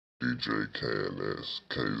DJ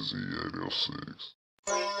KNS-KZ806.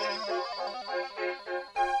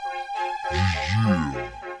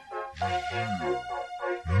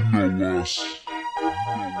 You know us.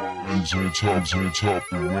 Rings on top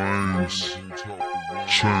of rings.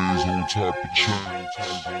 Chains on top of chains.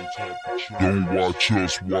 Don't watch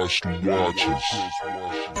us, watch the watchers.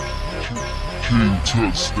 King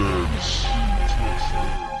Tut status.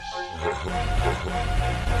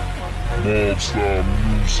 Mob style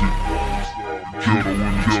music. Ghetto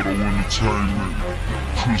entertainment.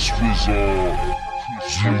 Chris Wizard.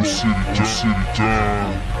 Zoo City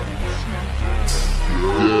Don.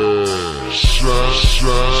 Yeah,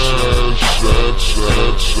 shine.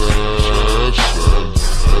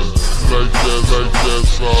 Like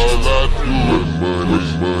that's all I do.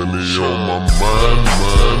 Money on my mind.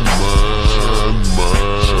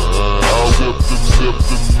 I whip the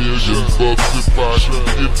million bucks if I can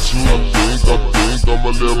get to. I think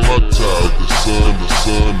I'ma let my child, the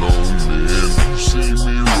sun on me. And you see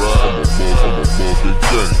me ride, I'm a motherfucking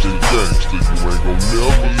gangster. You ain't gon'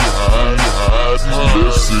 never hide.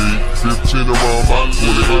 Let's see, 15 around my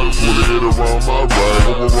 20 around my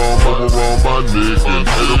right, around my neck, and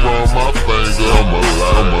 8 around my finger. I'm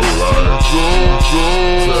alive.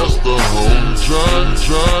 That's the home,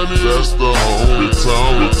 Johnny. That's the home. The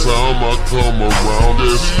time I come around,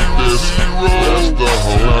 that's the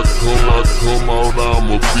home. I come out,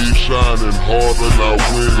 I'ma be shining hard, and I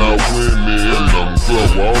win it. I'm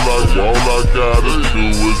glove. All I gotta do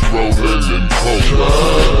is rollin' and poke.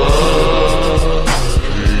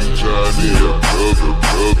 King Johnny, another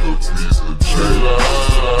piece of chain.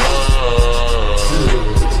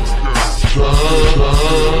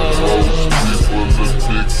 Most people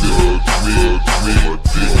addicted to me,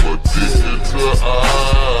 addicted to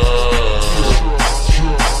eyes.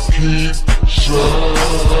 Keep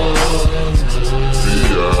shining.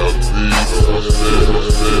 VIP,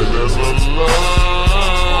 standing alive.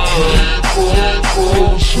 Keep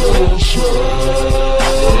on shining.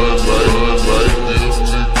 Like this big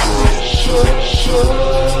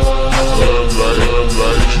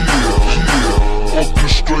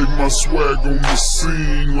orchestrate my swag on the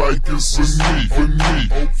scene like it's a need.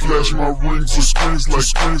 Flash my rings with screens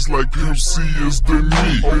like Pimp C is the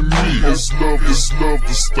me. It's love the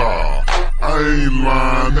style. I ain't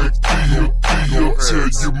lying. That Theo tell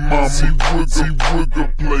your mama wiggle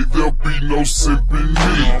play. There'll be no sipping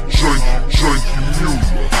me. Drinky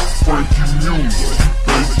Mueller, Frankie Mueller.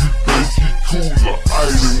 You think he cooler? I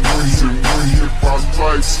didn't win hit by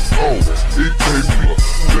lights. Oh, it can't be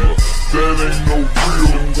cooler. That ain't no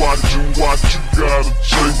real watch, you gotta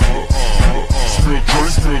change it. Smell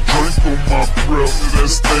drink on my breath.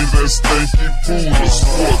 That stanky Buddha.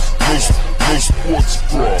 No sports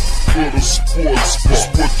bra, but a sports bar.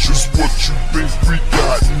 What you think we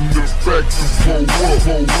got in the back to pull up,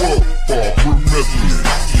 Relentless,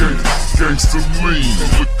 gangsta lean,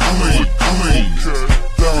 the clean.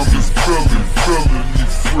 Diamonds felony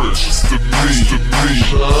fresh, it's the me.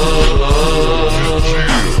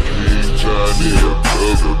 Johnny,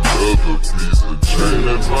 another piece of chain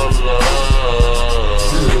in my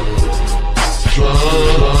life.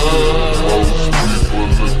 Most people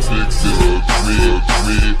addicted to me,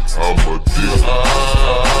 I'm addicted.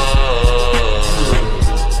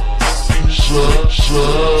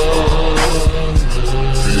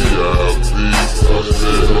 VIP,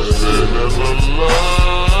 standing alive.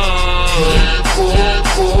 Keep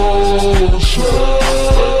on shining.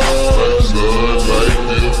 Like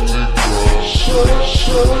this big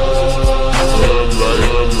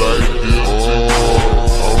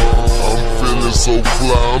I'm feeling so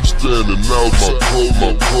fly, I'm standing out my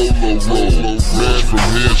polo roll. Match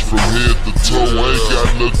from head to toe, I ain't got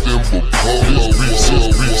nothing but polo. Beat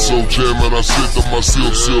so jamming, I said to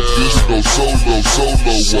myself, disco solo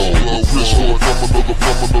on. Crystal from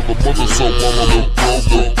another mother, so I'ma look bro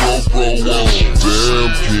on. Damn,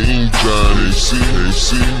 King Johnny, ain't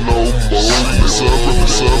see no more.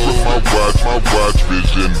 Serving my watch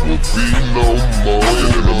vision will be no more.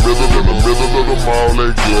 In the middle of the mall,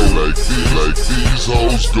 they glow like these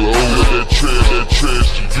hoes glow. That trash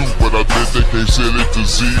to you, but I bet they can't sell it to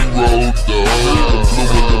zero, though.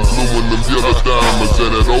 Blooming them yellow diamonds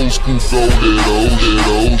and that old school gold, that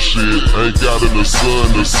old shit. Ain't got in the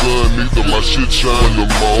sun, neither my shit shine the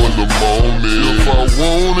morning. If I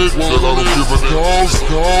want it, then I don't give a cost.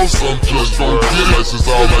 I'm just gon' get it. License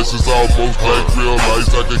almost like real lights.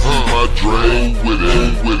 I can keep my drain with it.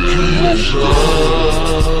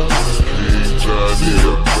 King Johnny,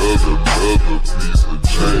 another piece of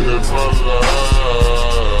chain in my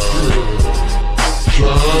life.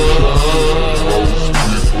 Most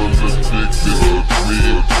people addicted to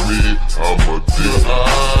me.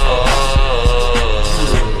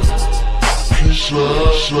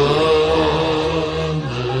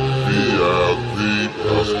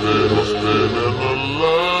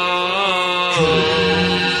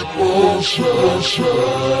 Like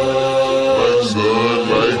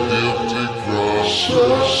dipped in crumb.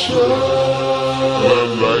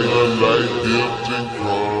 Like dipped in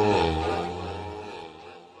crumb.